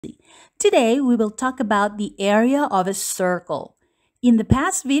Today, we will talk about the area of a circle. In the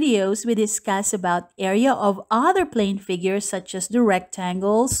past videos, we discussed about area of other plane figures such as the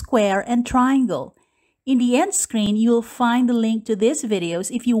rectangle, square, and triangle. In the end screen, you'll find the link to these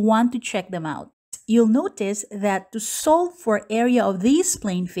videos if you want to check them out. You'll notice that to solve for area of these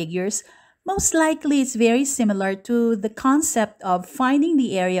plane figures, most likely it's very similar to the concept of finding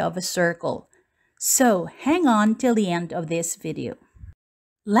the area of a circle. So hang on till the end of this video.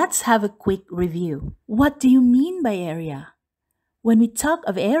 Let's have a quick review. What do you mean by area? When we talk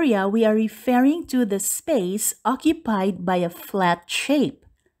of area, we are referring to the space occupied by a flat shape.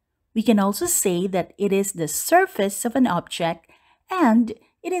 We can also say that it is the surface of an object and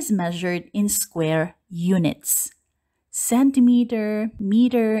it is measured in square units. Centimeter,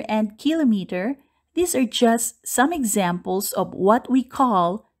 meter, and kilometer, these are just some examples of what we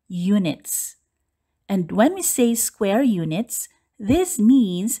call units. And when we say square units, this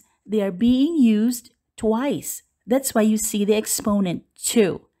means they are being used twice. That's why you see the exponent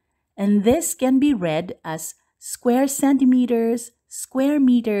 2. And this can be read as square centimeters, square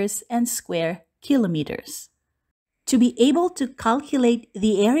meters, and square kilometers. To be able to calculate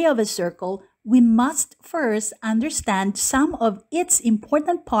the area of a circle, we must first understand some of its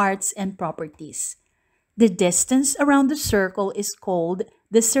important parts and properties. The distance around the circle is called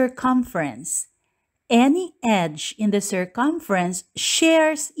the circumference. Any edge in the circumference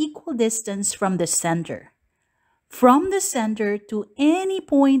shares equal distance from the center. From the center to any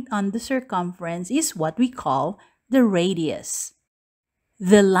point on the circumference is what we call the radius.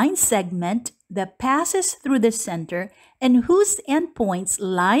 The line segment that passes through the center and whose endpoints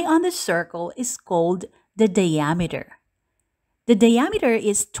lie on the circle is called the diameter. The diameter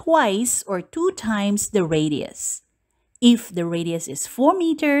is twice or 2 times the radius. If the radius is 4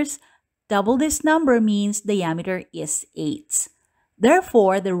 meters, double this number means diameter is 8.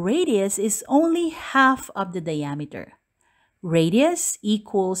 Therefore, the radius is only half of the diameter. Radius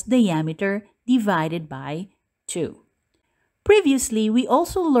equals diameter divided by 2. Previously, we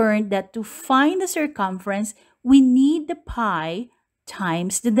also learned that to find the circumference, we need the pi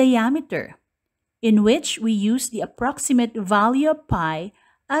times the diameter, in which we use the approximate value of pi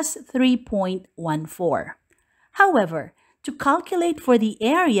as 3.14. However, to calculate for the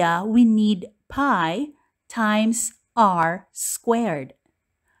area, we need pi times r squared.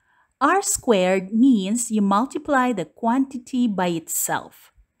 R squared means you multiply the quantity by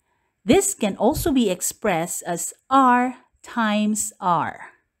itself. This can also be expressed as r times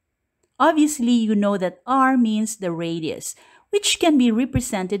r. Obviously, you know that r means the radius, which can be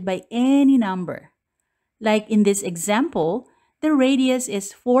represented by any number. Like in this example, the radius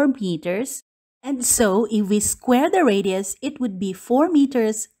is 4 meters, and so if we square the radius, it would be 4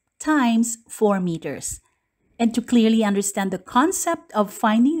 meters times 4 meters. And to clearly understand the concept of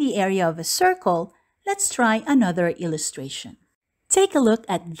finding the area of a circle, let's try another illustration. Take a look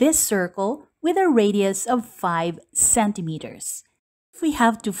at this circle with a radius of 5 centimeters. If we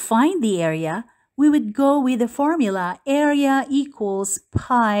have to find the area, we would go with the formula area equals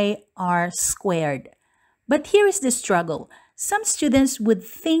pi r squared. But here is the struggle. Some students would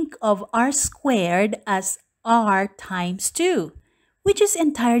think of r squared as r times 2, which is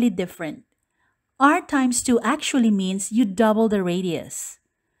entirely different. R times 2 actually means you double the radius.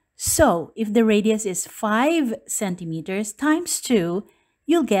 So, if the radius is 5 centimeters times 2,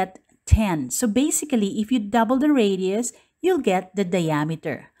 you'll get 10. So basically, if you double the radius, you'll get the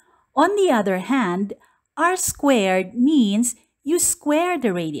diameter. On the other hand, r squared means you square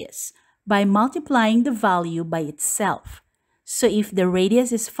the radius by multiplying the value by itself. So if the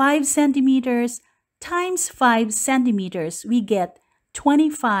radius is 5 centimeters times 5 centimeters, we get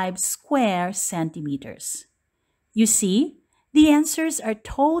 25 square centimeters. You see, the answers are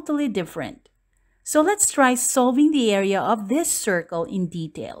totally different. So let's try solving the area of this circle in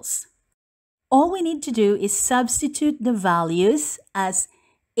details. All we need to do is substitute the values as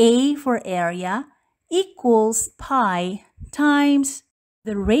a for area equals pi times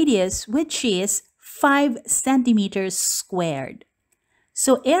the radius, which is 5 centimeters squared.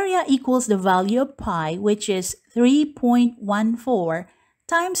 So area equals the value of pi, which is 3.14,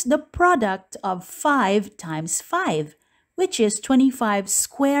 times the product of 5 times 5, which is 25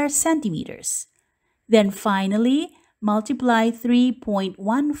 square centimeters. Then finally, multiply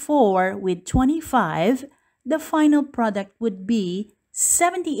 3.14 with 25, the final product would be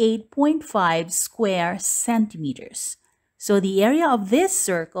 78.5 square centimeters. So the area of this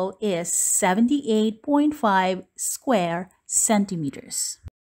circle is 78.5 square centimeters.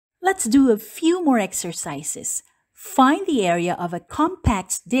 Let's do a few more exercises. Find the area of a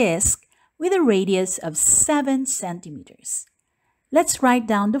compact disc with a radius of 7 centimeters. Let's write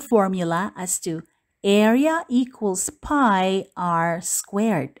down the formula as to area equals pi r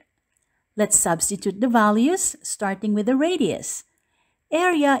squared. Let's substitute the values starting with the radius.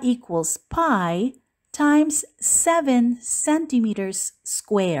 Area equals pi times 7 centimeters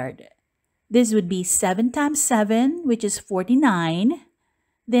squared. This would be 7 times 7, which is 49.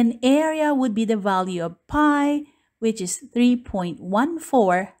 Then area would be the value of pi, which is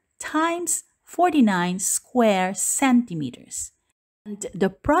 3.14 times 49 square centimeters. And the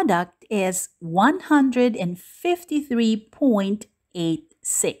product is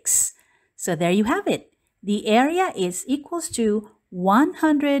 153.86. So there you have it. The area is equals to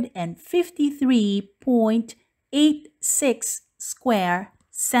 153.86 square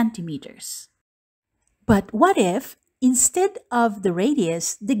centimeters. But what if instead of the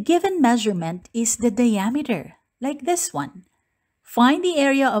radius, the given measurement is the diameter, like this one? Find the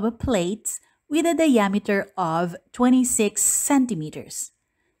area of a plate with a diameter of 26 centimeters.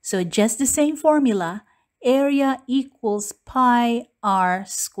 So just the same formula, area equals pi r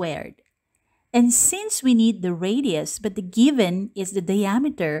squared. And since we need the radius but the given is the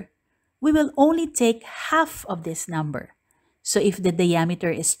diameter, we will only take half of this number. So if the diameter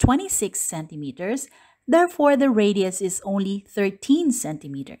is 26 centimeters, therefore the radius is only 13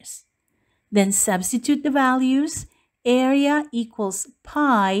 centimeters. Then substitute the values. Area equals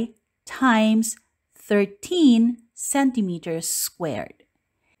pi times 13 centimeters squared.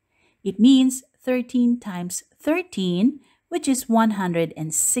 It means 13 times 13, which is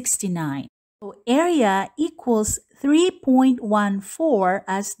 169. So area equals 3.14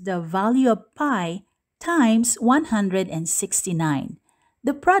 as the value of pi times 169.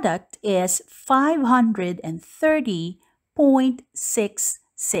 The product is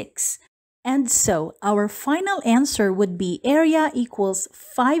 530.66. And so our final answer would be area equals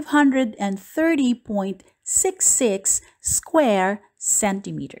 530.66 square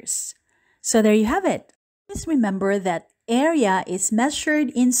centimeters. So there you have it. Please remember that area is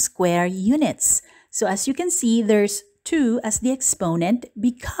measured in square units. So as you can see, there's 2 as the exponent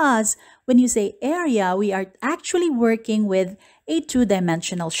because when you say area, we are actually working with a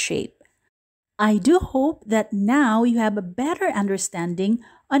 2-dimensional shape. I do hope that now you have a better understanding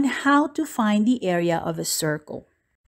on how to find the area of a circle.